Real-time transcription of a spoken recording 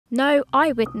No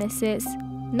eyewitnesses,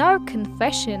 no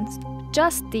confessions,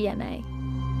 just DNA.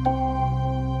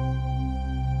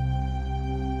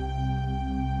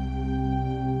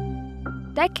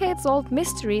 Decades-old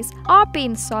mysteries are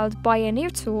being solved by a new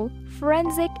tool,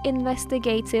 Forensic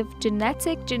Investigative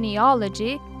Genetic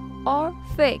Genealogy, or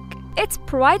FIGG. It's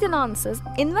providing answers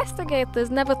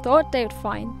investigators never thought they'd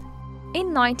find.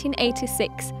 In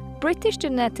 1986, British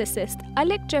geneticist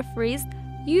Alec Jeffreys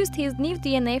used his new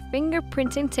DNA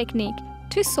fingerprinting technique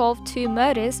to solve 2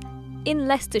 murders in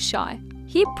Leicestershire.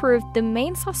 He proved the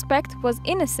main suspect was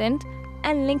innocent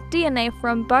and linked DNA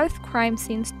from both crime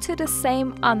scenes to the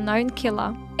same unknown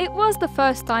killer. It was the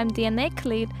first time DNA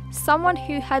cleared someone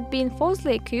who had been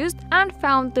falsely accused and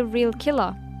found the real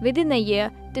killer. Within a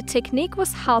year, the technique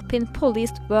was helping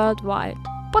police worldwide.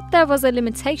 But there was a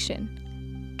limitation.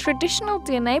 Traditional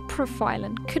DNA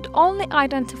profiling could only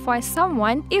identify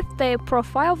someone if their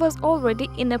profile was already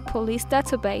in a police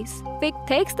database. FIGG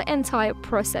takes the entire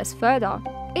process further.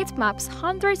 It maps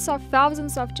hundreds of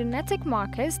thousands of genetic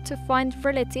markers to find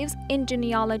relatives in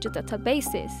genealogy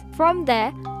databases. From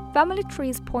there, family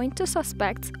trees point to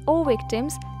suspects or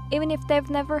victims even if they've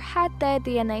never had their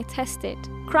DNA tested.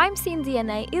 Crime scene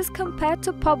DNA is compared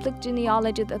to public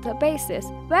genealogy databases,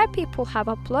 where people have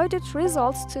uploaded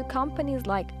results to companies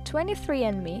like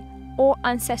 23andMe or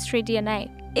Ancestry DNA.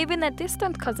 Even a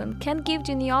distant cousin can give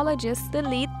genealogists the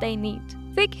lead they need.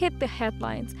 FIGG hit the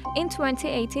headlines in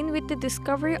 2018 with the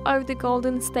discovery of the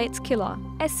Golden State Killer,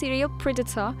 a serial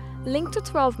predator linked to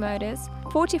 12 murders,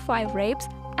 45 rapes,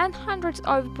 and hundreds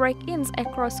of break-ins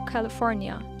across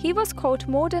California. He was caught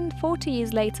more than 40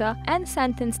 years later and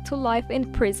sentenced to life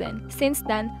in prison. Since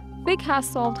then, FIGG has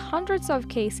solved hundreds of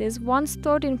cases once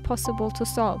thought impossible to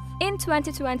solve. In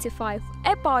 2025,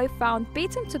 a boy found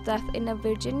beaten to death in a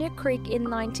Virginia creek in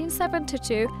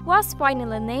 1972 was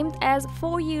finally named as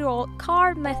 4-year-old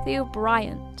Carl Matthew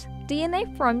Bryant. DNA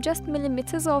from just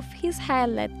millimeters of his hair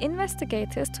led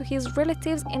investigators to his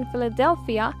relatives in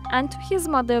Philadelphia and to his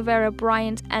mother Vera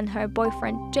Bryant and her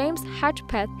boyfriend James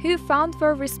Hatchpeth, who found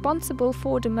were responsible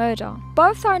for the murder.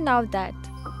 Both are now dead.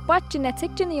 But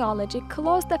genetic genealogy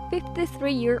closed a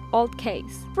 53-year-old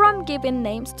case. From giving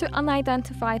names to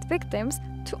unidentified victims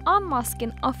to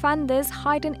unmasking offenders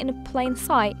hiding in plain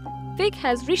sight, FIGG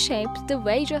has reshaped the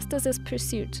way justice is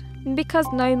pursued. Because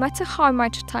no matter how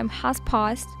much time has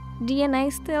passed,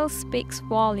 DNA still speaks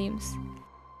volumes.